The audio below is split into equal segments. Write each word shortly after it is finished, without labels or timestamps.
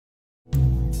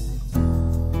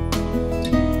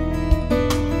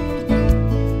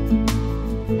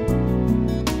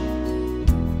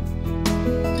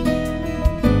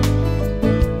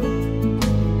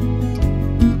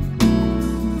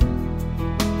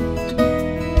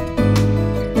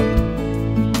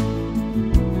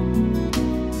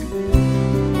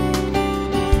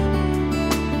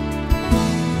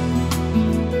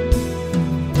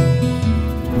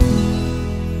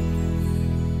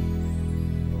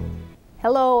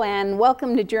Hello and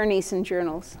welcome to Journeys and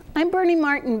Journals. I'm Bernie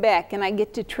Martin Beck and I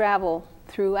get to travel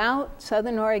throughout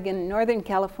Southern Oregon, Northern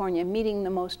California, meeting the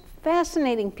most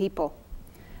fascinating people.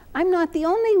 I'm not the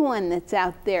only one that's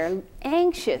out there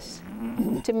anxious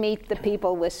to meet the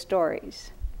people with stories.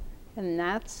 And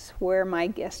that's where my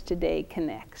guest today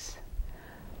connects.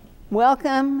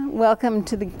 Welcome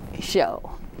to the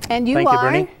show. And you are? Thank you,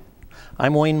 Bernie.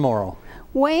 I'm Wayne Morrow.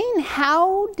 Wayne,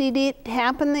 how did it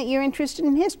happen that you're interested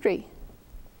in history?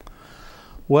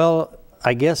 Well,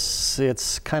 I guess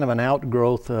it's kind of an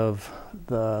outgrowth of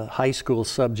the high school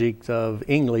subject of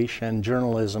English and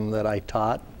journalism that I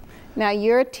taught. Now,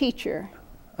 you're a teacher.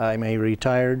 I'm a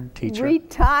retired teacher.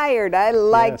 Retired, I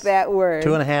like Yes. that word.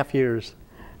 2.5 years.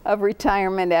 Of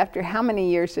retirement after how many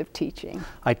years of teaching?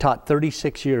 I taught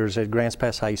 36 years at Grants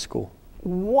Pass High School.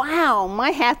 Wow,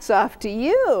 my hat's off to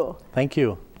you. Thank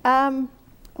you.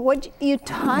 You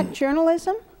taught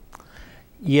journalism?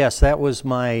 Yes, that was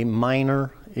my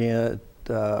minor at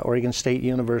Oregon State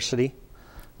University.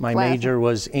 My Wow. major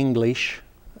was English,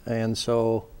 and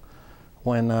so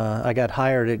when I got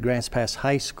hired at Grants Pass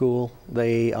High School,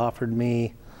 they offered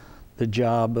me the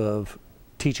job of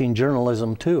teaching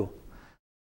journalism too.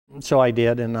 So I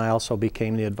did, and I also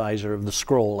became the advisor of the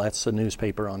Scroll. That's the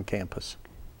newspaper on campus.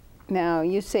 Now,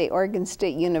 you say Oregon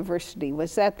State University.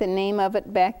 Was that the name of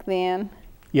it back then?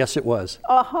 Yes, it was.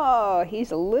 Oh,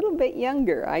 he's a little bit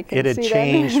younger. I can see that. It had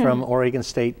changed from Oregon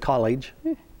State College.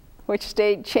 Which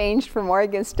state changed from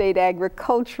Oregon State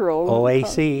Agricultural?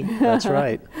 OAC, that's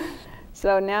right.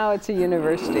 So now it's a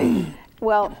university.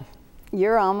 Well,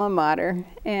 your alma mater,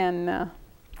 and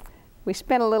we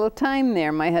spent a little time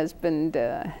there. My husband,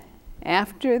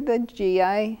 after the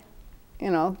GI,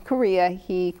 Korea,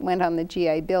 he went on the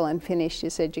GI Bill and finished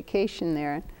his education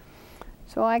there.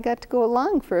 So I got to go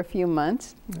along for a few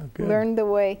months, learned the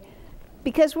way,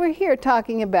 because we're here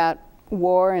talking about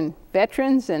war and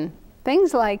veterans and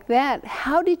things like that.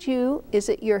 How did you, is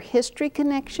it your history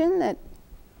connection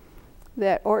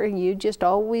that or you just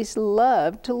always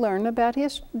loved to learn about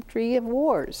history of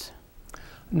wars?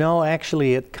 No,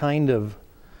 actually it kind of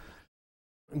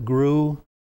grew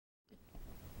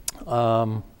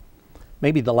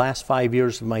maybe the last 5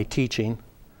 years of my teaching.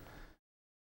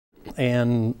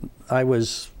 And I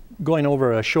was going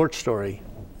over a short story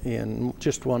in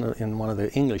one of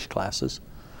the English classes,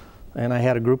 and I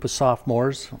had a group of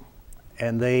sophomores,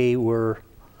 and we were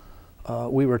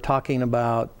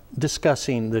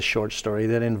discussing this short story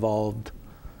that involved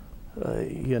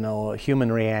a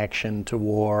human reaction to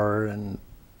war and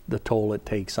the toll it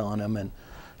takes on them,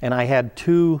 and I had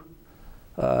two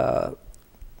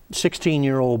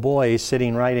 16-year-old boys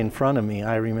sitting right in front of me.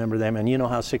 I remember them, and you know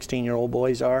how 16-year-old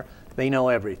boys are? They know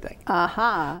everything.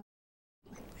 Aha.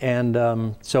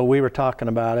 And so we were talking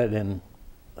about it, and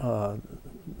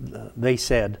they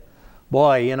said,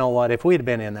 boy, you know what, if we'd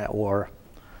been in that war,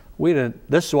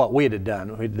 this is what we'd have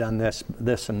done. We'd done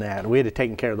this and that. We'd have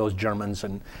taken care of those Germans.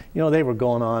 And, they were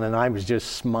going on, and I was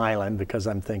just smiling because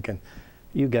I'm thinking,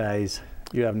 you guys,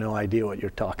 you have no idea what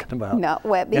you're talking about. Not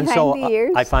wet behind the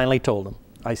ears. I finally told them.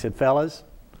 I said, fellas,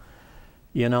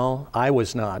 I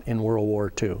was not in World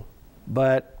War II,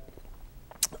 but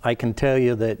I can tell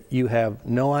you that you have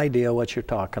no idea what you're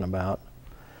talking about.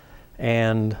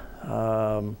 And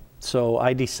so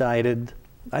I decided,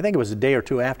 I think it was a day or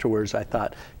two afterwards, I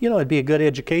thought, it'd be a good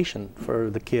education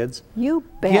for the kids. You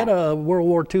bet. Get a World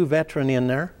War II veteran in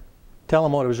there, tell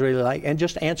them what it was really like, and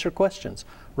just answer questions.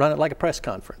 Run it like a press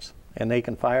conference. And they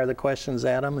can fire the questions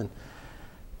at them, and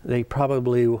they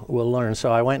probably will learn.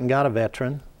 So I went and got a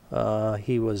veteran.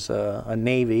 He was a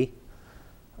Navy,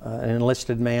 an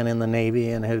enlisted man in the Navy,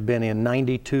 and had been in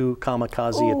 92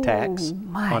 kamikaze attacks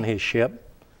on his ship.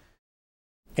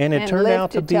 And it turned out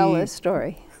to be tell this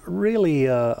story. Really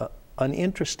an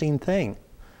interesting thing.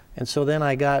 And so then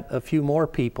I got a few more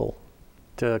people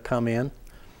to come in.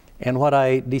 And what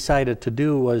I decided to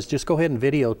do was just go ahead and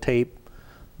videotape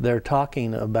their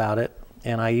talking about it.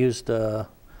 And I used a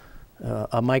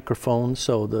microphone,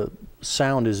 so the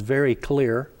sound is very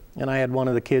clear. And I had one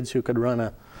of the kids who could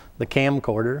run the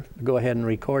camcorder, go ahead and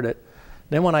record it.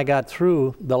 Then when I got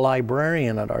through, the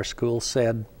librarian at our school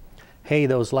said, hey,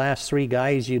 those last 3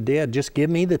 guys you did, just give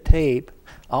me the tape,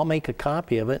 I'll make a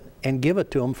copy of it and give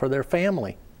it to them for their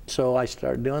family. So I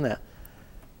started doing that.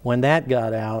 When that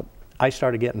got out, I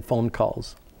started getting phone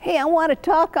calls. Hey, I want to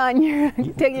talk on your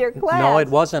class. No, it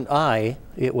wasn't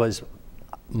it was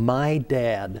my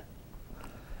dad.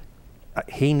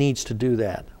 He needs to do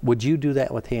that. Would you do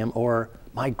that with him? Or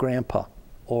my grandpa,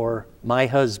 or my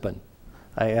husband.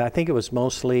 I think it was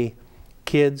mostly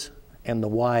kids and the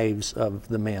wives of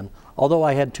the men. Although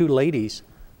I had 2 ladies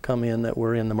come in that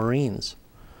were in the Marines.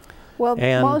 Well,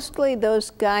 And mostly those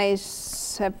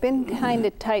guys have been kind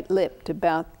of tight-lipped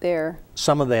about their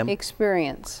some of them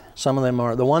experience. Some of them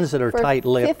are. The ones that are For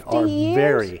tight-lipped 50 are years?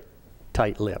 very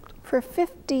tight-lipped. For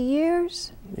 50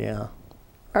 years? Yeah.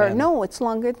 Or And- no, it's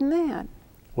longer than that.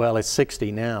 Well, it's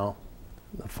 60 now,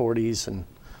 the 40s, and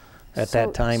at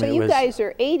that time so it you was. guys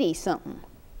are 80-something.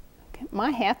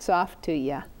 My hat's off to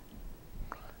you.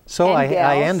 So and I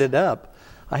gals. ended up,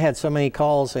 I had so many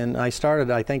calls, and I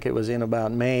started, I think it was in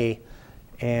about May,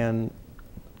 and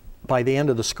by the end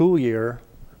of the school year,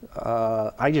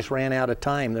 I just ran out of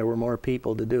time. There were more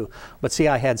people to do. But see,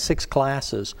 I had 6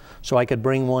 classes, so I could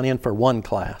bring one in for one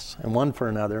class, and one for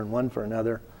another, and one for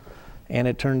another. And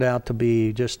it turned out to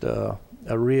be just a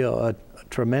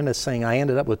tremendous thing. I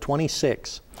ended up with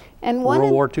 26 And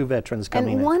World War II veterans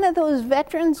coming in. And one of those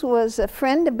veterans was a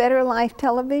friend of Better Life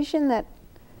Television that,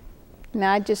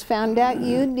 now I just found out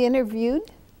you'd interviewed,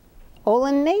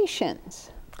 Olin Nations.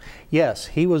 Yes,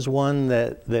 he was one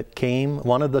that came,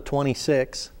 one of the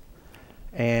 26,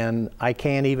 and I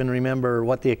can't even remember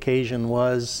what the occasion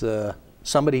was.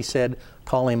 Somebody said,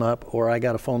 call him up, or I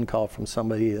got a phone call from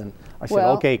somebody, and I said,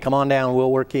 Well, okay, come on down,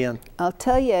 we'll work you in. I'll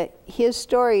tell you, his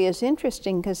story is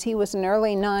interesting because he was an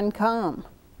early non-com.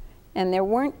 And there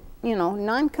weren't, you know,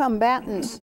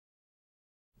 non-combatants.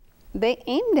 They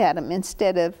aimed at him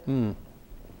instead of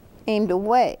aimed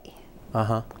away.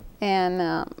 Uh-huh.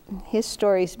 And his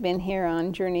story's been here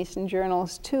on Journeys and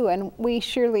Journals too, and we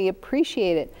surely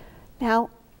appreciate it. Now,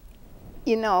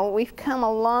 you know, we've come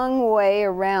a long way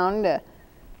around to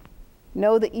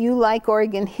know that you like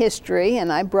Oregon history,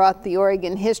 and I brought the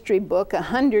Oregon history book,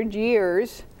 100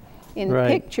 Years in Right.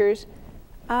 Pictures.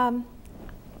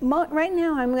 Right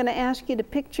now I'm going to ask you to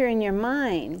picture in your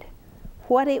mind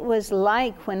what it was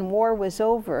like when war was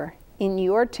over in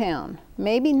your town.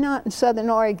 Maybe not in Southern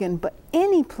Oregon, but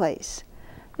any place.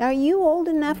 Now, are you old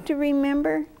enough to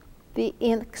remember the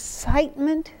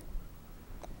excitement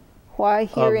while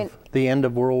here in... The end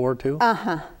of World War II?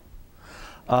 Uh-huh.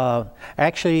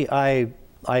 Actually, I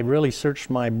really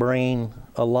searched my brain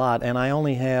a lot, and I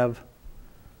only have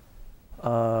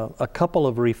a couple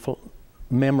of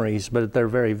memories, but they're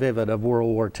very vivid, of World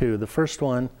War II. The first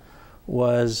one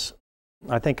was,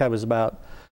 I think I was about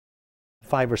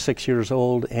 5 or 6 years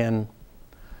old, and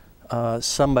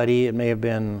somebody, it may have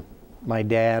been my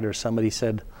dad or somebody,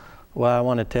 said, well, I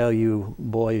want to tell you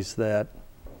boys that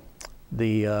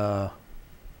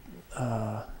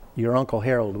your Uncle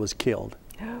Harold was killed.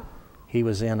 He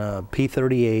was in a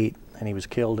P-38 and he was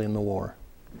killed in the war.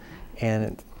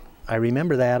 And I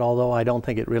remember that, although I don't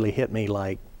think it really hit me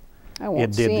like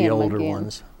it did the older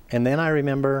ones. And then I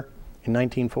remember in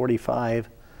 1945,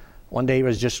 one day I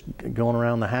was just going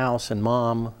around the house and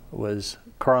Mom was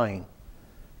crying.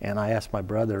 And I asked my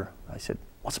brother, I said,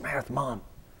 what's the matter with Mom?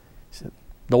 He said,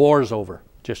 the war's over,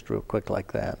 just real quick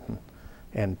like that.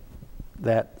 And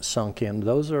that sunk in.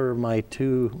 Those are my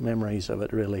 2 memories of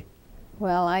it, really.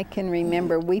 Well, I can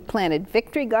remember we planted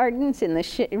victory gardens in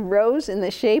the rows in the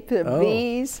shape of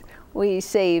V's. We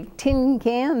saved tin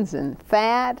cans and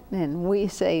fat, and we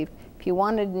saved, if you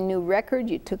wanted a new record,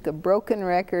 you took a broken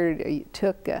record, or you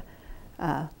took you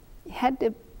had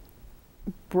to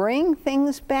bring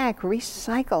things back,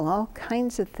 recycle all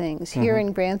kinds of things here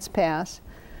in Grants Pass.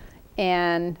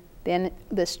 And then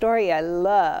the story I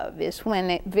love is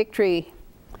when at Victory,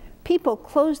 people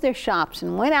closed their shops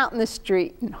and went out in the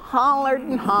street and hollered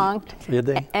and honked. Did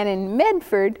they? And in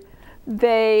Medford,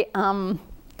 they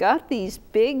got these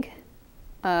big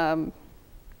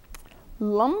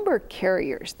lumber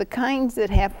carriers, the kinds that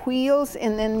have wheels,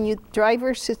 and then the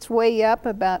driver sits way up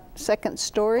about 2nd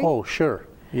story. Oh, sure.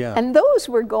 Yeah. And those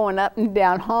were going up and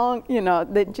down, you know,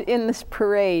 in this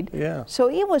parade. Yeah. So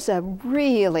it was a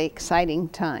really exciting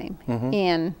time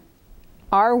in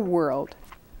our world.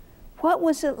 What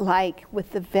was it like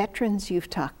with the veterans you've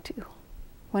talked to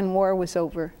when war was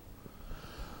over?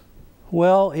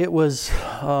 Well, it was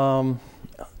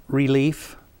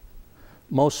relief,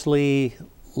 mostly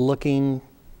looking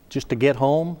just to get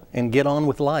home and get on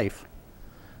with life.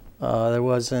 There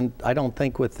wasn't, I don't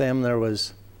think with them there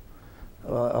was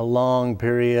a long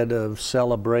period of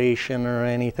celebration or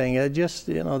anything. It just,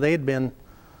 you know, they'd been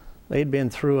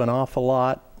through an awful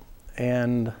lot,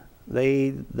 and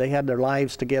they had their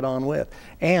lives to get on with.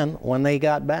 And when they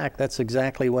got back, that's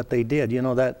exactly what they did. You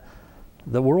know, that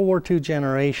the World War II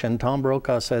generation, Tom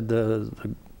Brokaw said the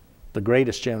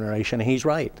greatest generation, and he's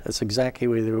right. That's exactly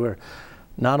where they were.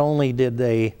 Not only did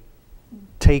they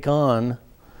take on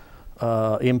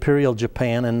Imperial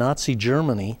Japan and Nazi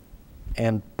Germany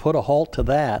and put a halt to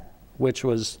that, which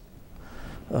was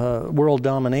world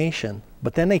domination,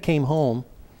 but then they came home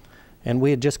And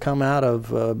we had just come out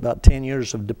of about 10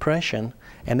 years of depression,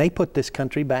 and they put this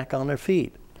country back on their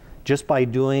feet just by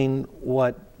doing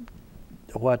what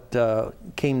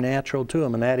came natural to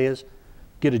them, and that is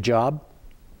get a job,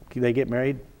 they get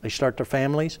married, they start their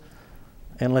families,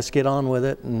 and let's get on with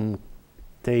it. And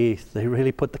they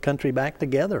really put the country back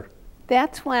together.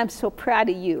 That's why I'm so proud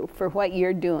of you for what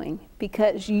you're doing,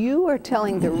 because you are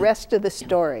telling the rest of the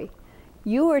story.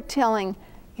 You are telling,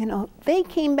 you know, they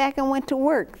came back and went to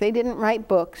work. They didn't write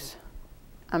books.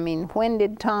 I mean, when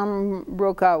did Tom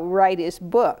Brokaw write his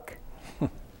book?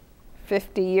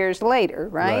 50 years later,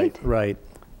 right? Right.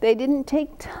 They didn't take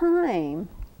time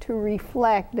to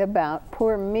reflect about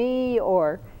poor me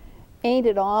or ain't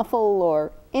it awful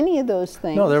or any of those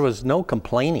things. No, there was no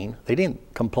complaining. They didn't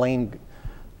complain,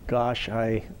 gosh,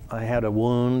 I had a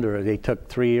wound, or they took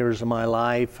 3 years of my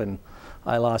life and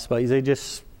I lost buddies.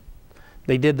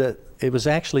 They did it was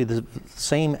actually the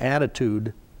same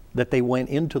attitude that they went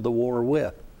into the war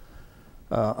with.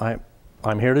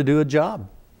 I'm here to do a job,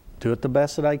 do it the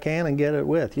best that I can and get it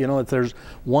with. You know, if there's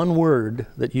one word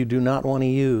that you do not want to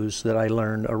use that I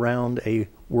learned around a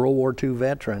World War II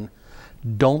veteran,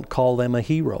 don't call them a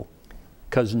hero,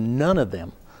 because none of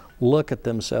them look at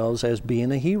themselves as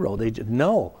being a hero. They just,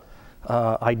 no,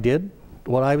 I did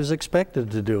what I was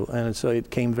expected to do, and so it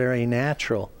came very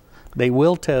natural. They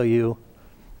will tell you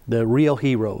the real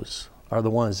heroes are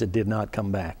the ones that did not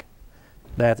come back.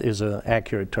 That is an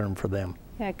accurate term for them.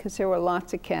 Yeah, because there were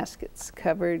lots of caskets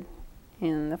covered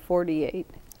in the 48.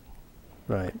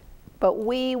 Right. But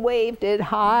we waved it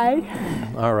high.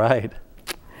 All right.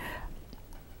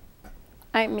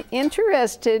 I'm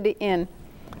interested in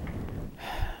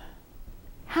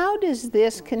how does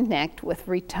this connect with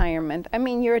retirement? I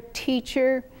mean, you're a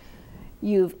teacher,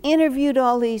 you've interviewed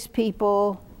all these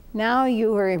people, now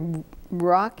you are a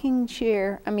rocking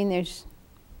chair. I mean, there's,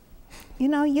 you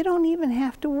know, you don't even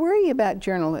have to worry about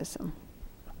journalism.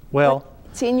 Well,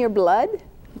 it's in your blood?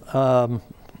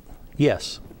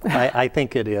 Yes, I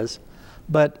think it is.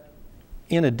 But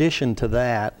in addition to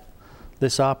that,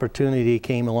 this opportunity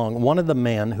came along. One of the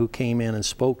men who came in and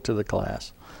spoke to the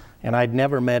class, and I'd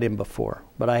never met him before,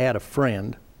 but I had a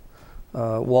friend,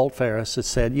 Walt Ferris, that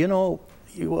said, you know,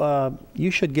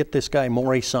 you should get this guy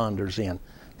Maury Saunders in.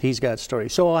 He's got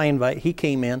stories. So he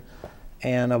came in,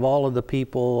 and of all of the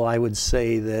people, I would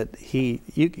say that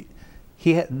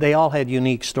they all had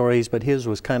unique stories, but his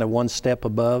was kind of one step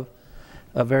above.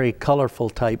 A very colorful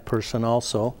type person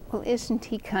also. Well, isn't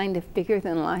he kind of bigger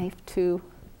than life too?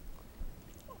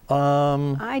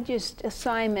 I just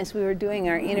saw him as we were doing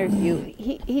our interview.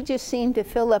 He just seemed to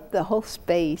fill up the whole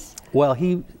space. Well,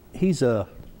 he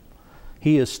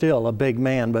is still a big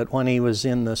man, but when he was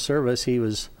in the service, he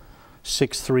was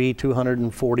 6'3",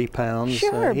 240 pounds.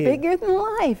 Sure, bigger than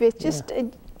life. It's just,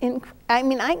 I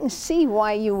mean, I can see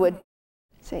why you would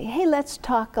say, hey, let's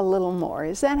talk a little more.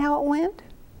 Is that how it went?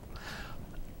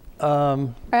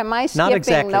 Or am I skipping not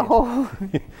exactly. the whole?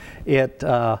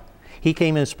 He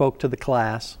came and spoke to the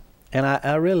class, and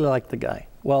I really liked the guy.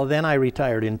 Well, then I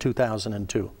retired in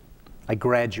 2002. I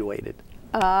graduated.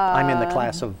 I'm in the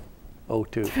class of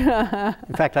 02.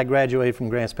 In fact, I graduated from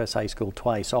Grants Pass High School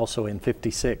twice, also in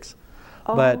 56.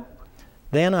 Oh. But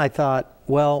then I thought,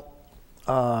 well,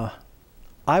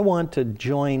 I want to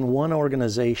join one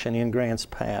organization in Grants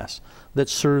Pass that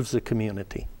serves the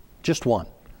community, just one.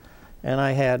 And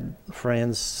I had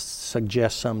friends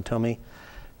suggest some to me.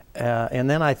 And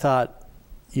then I thought,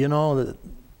 you know,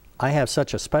 I have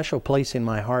such a special place in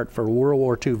my heart for World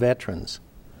War II veterans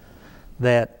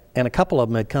that, and a couple of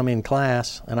them had come in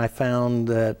class, and I found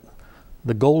that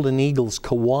the Golden Eagles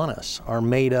Kiwanis are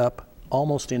made up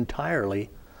almost entirely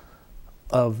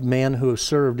of men who have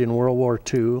served in World War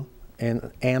II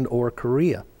and or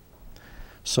Korea.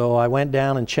 So I went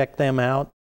down and checked them out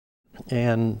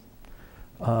and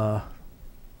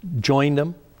joined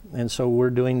them, and so we're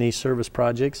doing these service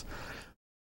projects.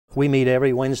 We meet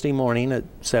every Wednesday morning at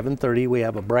 7:30. We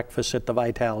have a breakfast at the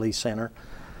Vitality Center,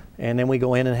 and then we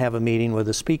go in and have a meeting with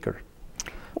a speaker.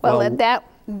 Well, that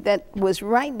was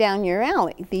right down your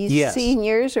alley. These yes.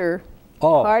 seniors are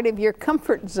part of your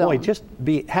comfort zone. Boy, just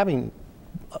having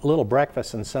a little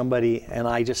breakfast and somebody, and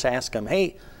I just ask them,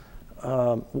 hey,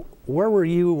 where were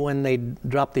you when they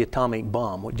dropped the atomic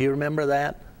bomb? Do you remember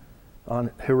that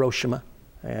on Hiroshima?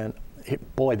 And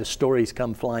boy, the stories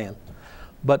come flying.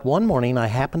 But one morning I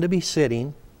happened to be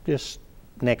sitting just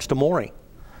next to Maury.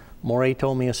 Maury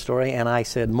told me a story, and I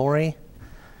said, Maury,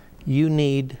 you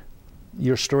need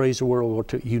your stories of World War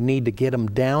II. You need to get them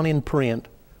down in print,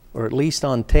 or at least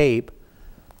on tape,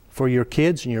 for your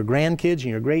kids and your grandkids and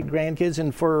your great-grandkids,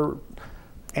 and for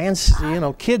and you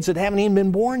know, kids that haven't even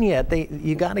been born yet.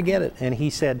 You got to get it. And he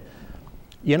said,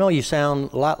 you know, you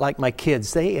sound a lot like my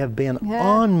kids. They have been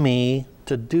on me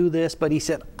to do this, but he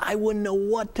said, I wouldn't know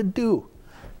what to do.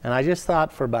 And I just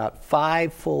thought for about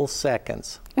 5 full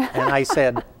seconds. And I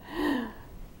said,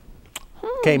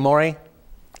 okay, Maury,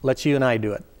 let's you and I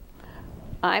do it.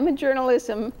 I'm a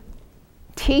journalism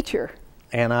teacher.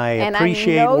 And I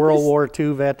appreciate World War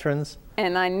II veterans.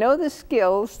 And I know the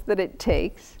skills that it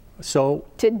takes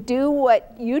to do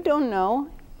what you don't know,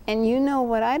 and you know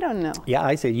what I don't know. Yeah,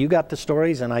 I say, you got the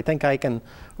stories, and I think I can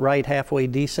write halfway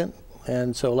decent,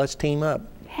 and so let's team up.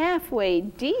 Halfway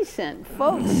decent,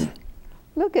 folks.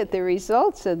 Look at the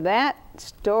results of that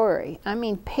story. I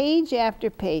mean, page after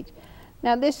page.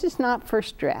 Now, this is not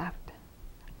first draft.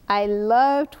 I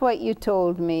loved what you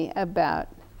told me about.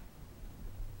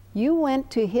 You went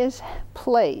to his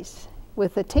place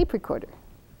with a tape recorder,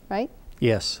 right?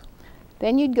 Yes.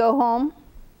 Then you'd go home?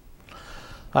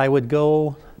 I would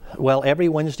go, well, every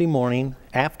Wednesday morning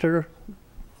after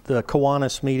the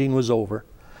Kiwanis meeting was over,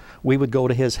 we would go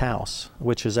to his house,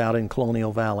 which is out in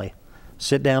Colonial Valley.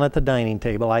 Sit down at the dining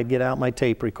table. I'd get out my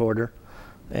tape recorder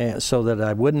so that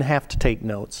I wouldn't have to take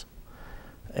notes.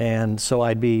 And so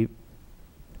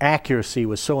accuracy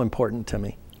was so important to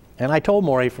me. And I told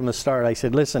Maury from the start, I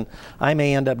said, listen, I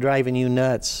may end up driving you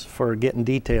nuts for getting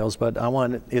details, but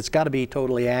it's got to be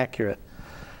totally accurate.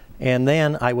 And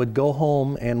then I would go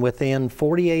home, and within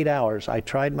 48 hours, I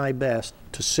tried my best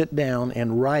to sit down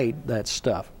and write that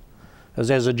stuff.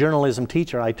 Because as a journalism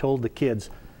teacher, I told the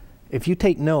kids, if you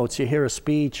take notes, you hear a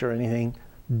speech or anything,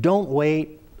 don't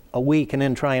wait a week and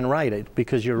then try and write it,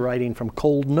 because you're writing from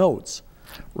cold notes.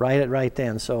 Write it right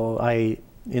then. So I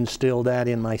instilled that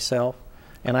in myself.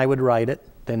 And I would write it.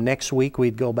 Then next week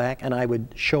we'd go back and I would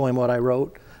show him what I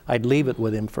wrote. I'd leave it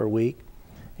with him for a week.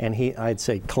 And I'd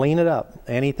say, clean it up.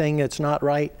 Anything that's not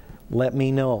right, let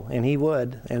me know. And he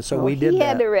would. And so we did that. He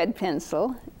had a red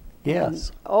pencil.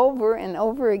 Yes. Over and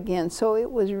over again. So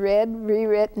it was read,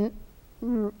 rewritten,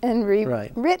 and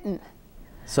rewritten. Right.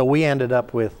 So we ended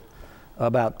up with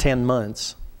about 10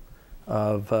 months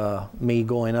of me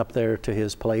going up there to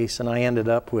his place. And I ended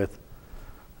up with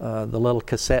the little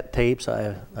cassette tapes.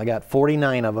 I got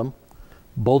 49 of them,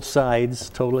 both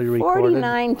sides, totally recorded.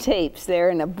 49 tapes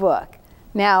there in a book.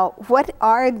 Now, what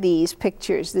are these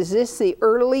pictures? Is this the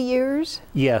early years?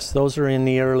 Yes, those are in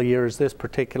the early years. This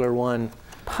particular one.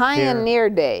 Pioneer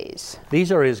days.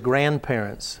 These are his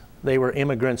grandparents. They were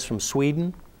immigrants from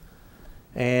Sweden.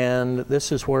 And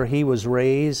this is where he was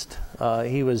raised.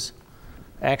 He was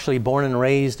actually born and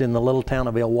raised in the little town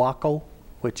of Ilwaco,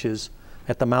 which is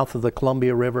at the mouth of the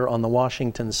Columbia River on the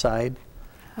Washington side.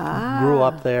 Grew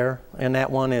up there, and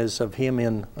that one is of him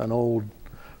in an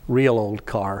real old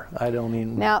car. I don't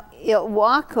even... Now,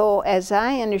 Ilwaco, as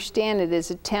I understand it, is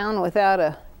a town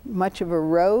without much of a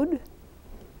road?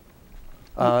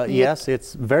 Yes,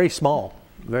 it's very small.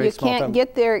 Very small. You can't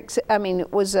get there, I mean,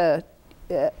 it was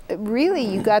really,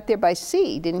 you got there by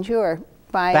sea, didn't you, or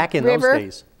by Back in river? those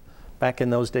days. Back in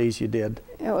those days you did.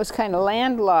 It was kind of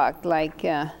landlocked, like...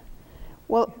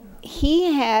 Well,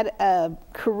 he had a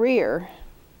career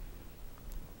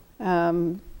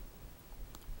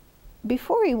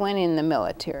before he went in the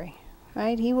military,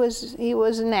 right? He was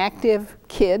an active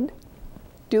kid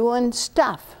doing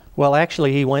stuff. Well,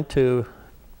 actually, he went to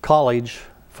college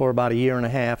for about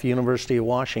 1.5 years, University of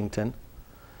Washington.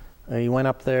 He went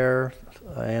up there,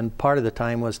 and part of the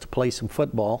time was to play some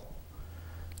football.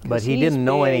 But he didn't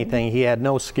know anything. He had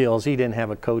no skills. He didn't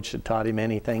have a coach that taught him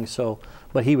anything.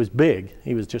 But he was big.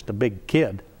 He was just a big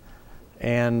kid.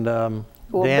 And well,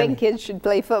 big kids should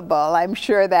play football. I'm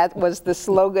sure that was the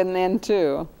slogan then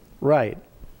too. Right.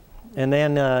 And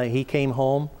then he came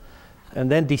home,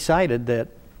 and then decided that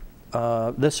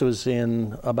this was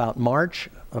in about March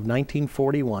of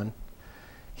 1941.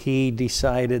 He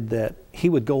decided that he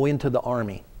would go into the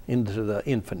Army, into the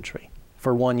infantry,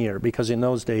 for 1 year, because in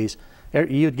those days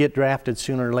you'd get drafted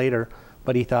sooner or later.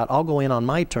 But he thought, I'll go in on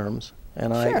my terms,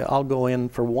 and sure. I'll go in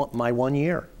for my 1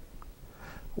 year.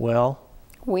 Well,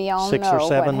 we all 6 know or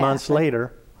 7 what months happened.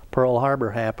 later, Pearl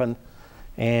Harbor happened,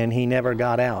 and he never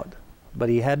got out. But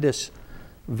he had this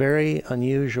very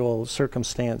unusual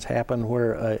circumstance happen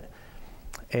where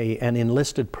an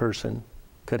enlisted person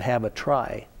could have a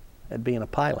try at being a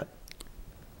pilot.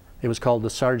 It was called the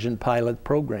Sergeant Pilot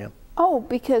Program. Oh,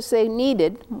 because they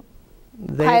needed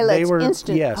pilots,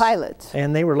 instant pilots.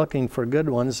 And they were looking for good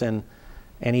ones, and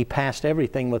he passed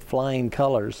everything with flying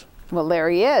colors. Well, there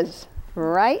he is,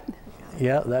 right?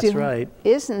 Yeah, that's right.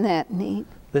 Isn't that neat?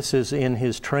 This is in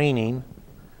his training.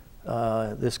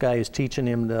 This guy is teaching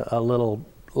him a little,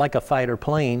 like a fighter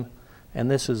plane, and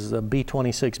this is a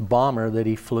B-26 bomber that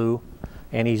he flew,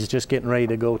 and he's just getting ready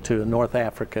to go to North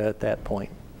Africa at that point.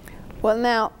 Well,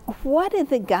 now, what did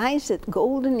the guys at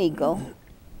Golden Eagle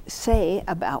say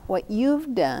about what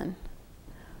you've done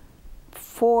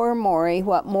for Maury,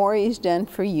 what Maury's done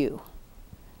for you?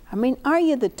 I mean, are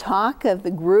you the talk of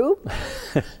the group?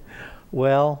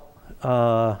 Well,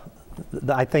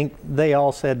 I think they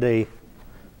all said they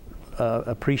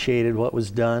appreciated what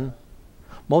was done.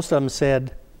 Most of them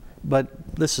said,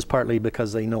 but this is partly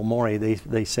because they know Maury,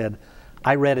 they said,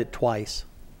 I read it twice.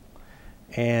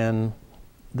 And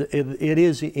it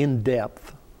is in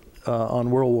depth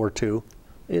on World War II.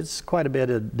 It's quite a bit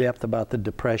of depth about the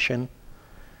Depression.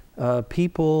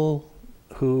 People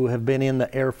who have been in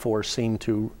the Air Force seem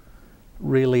to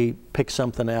really pick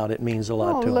something out. It means a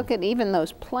lot to them. Look at even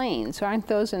those planes. Aren't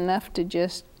those enough to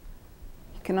just,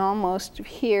 you can almost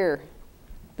hear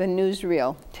the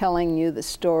newsreel telling you the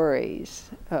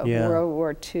stories of World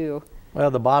War II.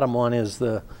 Well, the bottom one is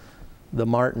the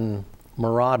Martin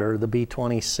Marauder, the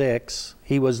B-26.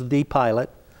 He was the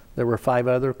pilot. There were 5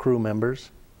 other crew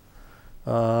members.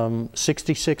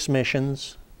 66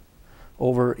 missions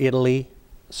over Italy,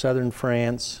 southern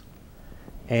France,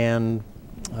 and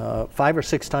 5 or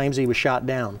 6 times he was shot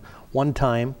down. One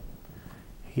time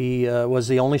he was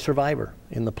the only survivor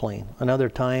in the plane. Another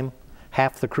time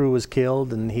half the crew was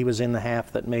killed and he was in the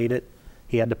half that made it.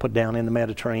 He had to put down in the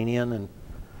Mediterranean, and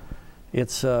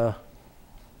it's a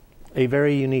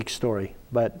very unique story.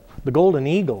 But the Golden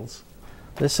Eagles,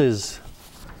 this is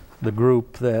the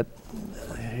group that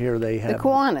here they have. The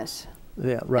Kiwanis.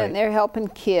 Yeah, right. And they're helping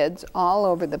kids all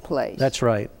over the place. That's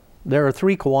right. There are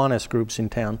 3 Kiwanis groups in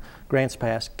town: Grants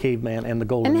Pass, Caveman, and the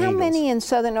Golden Eagles. And how many in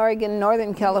Southern Oregon,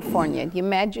 Northern California? Do you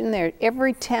imagine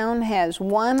every town has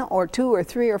 1 or 2 or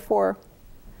 3 or 4?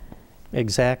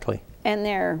 Exactly. And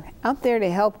they're out there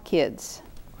to help kids.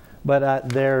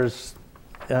 But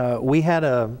we had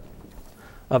a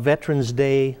Veterans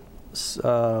Day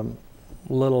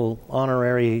little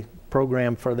honorary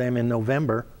program for them in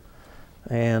November,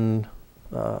 and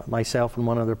myself and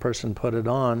one other person put it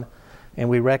on, and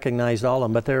we recognized all of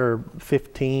them. But there are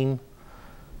 15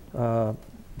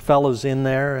 fellows in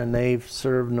there, and they've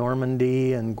served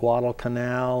Normandy and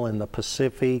Guadalcanal and the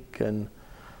Pacific and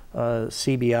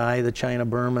CBI, the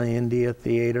China-Burma India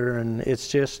Theater, and it's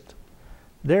just,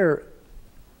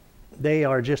 they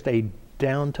are just a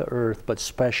down-to-earth but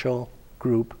special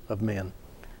group of men.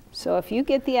 So if you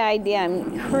get the idea,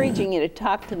 I'm encouraging you to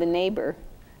talk to the neighbor,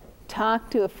 talk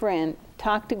to a friend,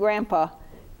 talk to Grandpa.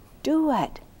 Do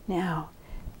it now.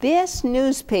 This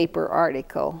newspaper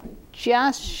article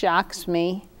just shocks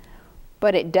me,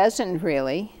 but it doesn't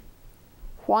really.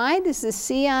 Why does the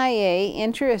CIA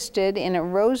interested in a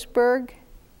Roseburg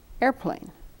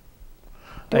airplane?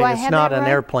 It's not an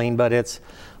airplane, but it's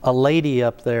a lady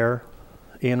up there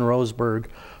in Roseburg.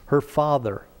 Her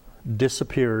father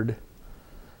disappeared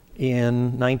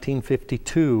in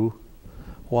 1952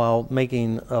 while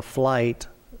making a flight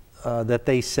that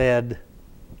they said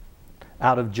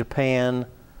out of Japan,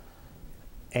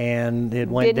 and it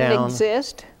went down. Didn't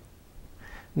exist?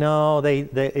 No,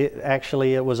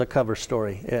 actually it was a cover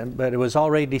story, but it was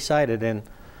already decided,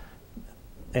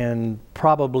 and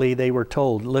probably they were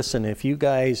told, listen, if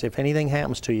anything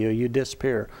happens to you, you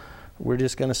disappear, we're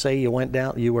just going to say you went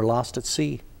down, you were lost at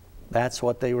sea. That's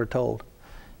what they were told.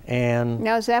 And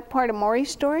now, is that part of Maury's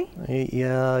story?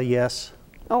 Yeah, yes.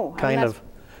 Oh, kind of.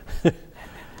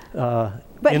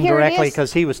 But indirectly,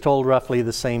 because he was told roughly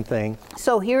the same thing.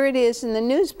 So here it is in the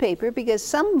newspaper because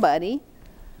somebody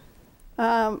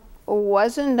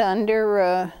wasn't under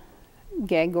a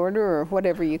gag order or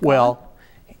whatever you call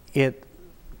it.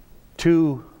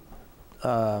 Two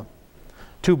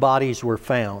bodies were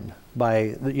found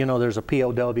by, there's a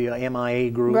POW,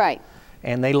 MIA group. Right.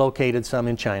 And they located some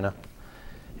in China.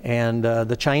 And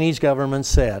the Chinese government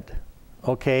said,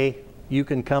 okay, you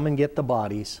can come and get the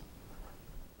bodies,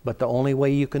 but the only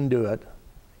way you can do it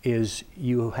is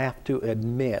you have to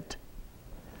admit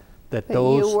that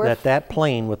that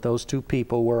plane with those 2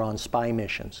 people were on spy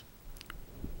missions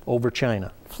over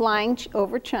China. Flying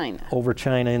over China. Over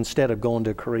China instead of going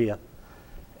to Korea.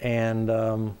 And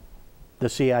the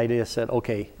CIA said,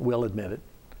 okay, we'll admit it.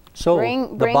 So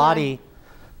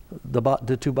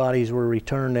the 2 bodies were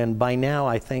returned, and by now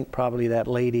I think probably that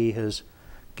lady has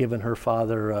given her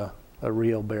father a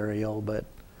real burial. But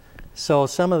so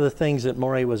some of the things that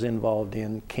Maury was involved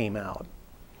in came out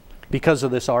because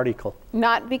of this article.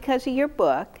 Not because of your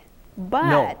book, but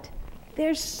no.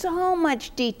 There's so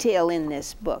much detail in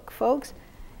this book, folks.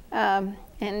 And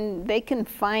they can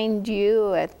find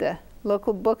you at the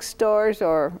local bookstores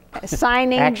or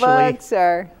signing books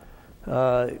or...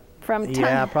 from time.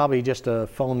 Yeah, probably just a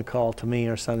phone call to me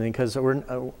or something, because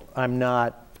I'm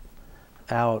not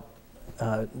out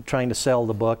trying to sell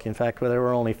the book. In fact, there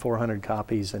were only 400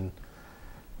 copies,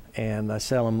 and I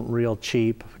sell them real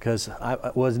cheap because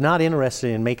I was not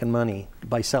interested in making money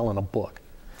by selling a book.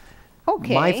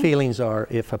 Okay. My feelings are,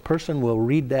 if a person will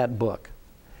read that book,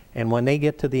 and when they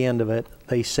get to the end of it,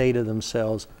 they say to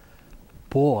themselves,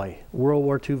 boy, World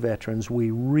War II veterans,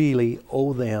 we really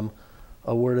owe them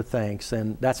a word of thanks,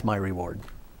 and that's my reward.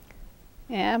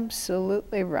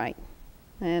 Absolutely right.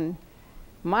 And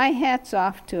my hat's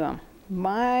off to them.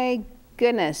 My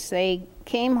goodness, they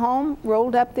came home,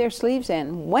 rolled up their sleeves,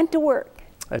 and went to work.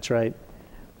 That's right.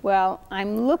 Well,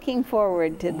 I'm looking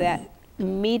forward to that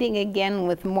meeting again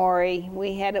with Maury.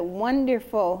 We had a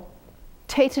wonderful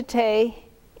tete-a-tete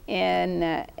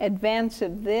in advance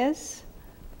of this,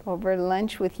 over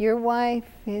lunch with your wife,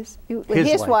 his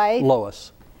wife,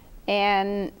 Lois.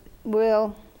 And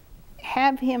we'll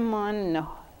have him on,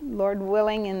 Lord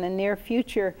willing, in the near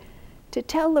future to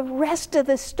tell the rest of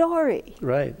the story.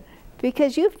 Right.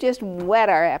 Because you've just whet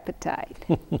our appetite.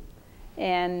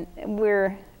 And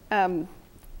we're, there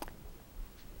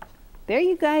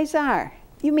you guys are.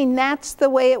 You mean that's the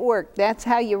way it worked? That's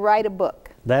how you write a book?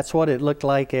 That's what it looked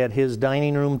like at his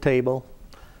dining room table.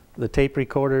 The tape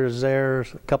recorder is there, a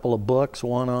couple of books,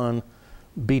 one on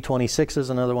B-26s,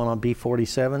 another one on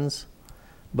B-47s.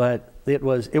 But it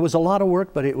was a lot of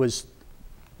work, but it was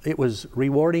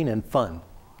rewarding and fun.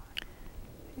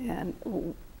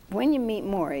 And when you meet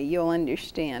Maury, you'll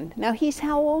understand. Now, he's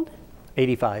how old?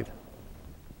 85.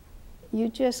 You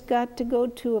just got to go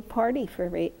to a party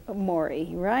for Maury,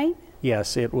 right?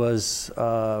 Yes, it was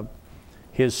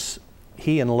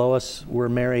he and Lois were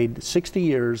married 60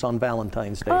 years on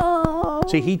Valentine's Day. Oh.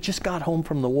 See, he just got home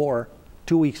from the war.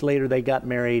 2 weeks later, they got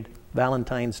married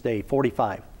Valentine's Day,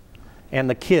 45. And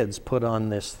the kids put on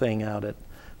this thing out at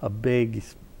a big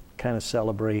kind of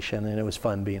celebration, and it was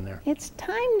fun being there. It's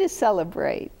time to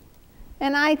celebrate.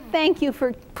 And I thank you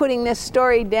for putting this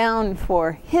story down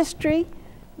for history,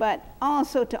 but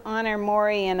also to honor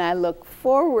Maury, and I look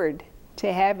forward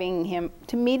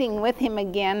to meeting with him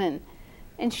again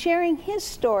and sharing his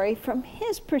story from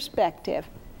his perspective.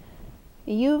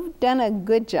 You've done a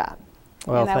good job.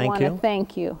 Well, and I want thank to you.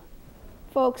 thank you.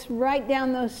 Folks, write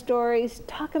down those stories,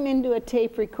 tuck them into a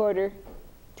tape recorder,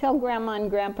 tell Grandma and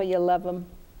Grandpa you love them.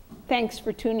 Thanks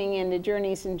for tuning in to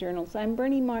Journeys and Journals. I'm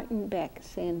Bernie Martin Beck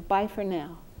saying bye for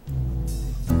now.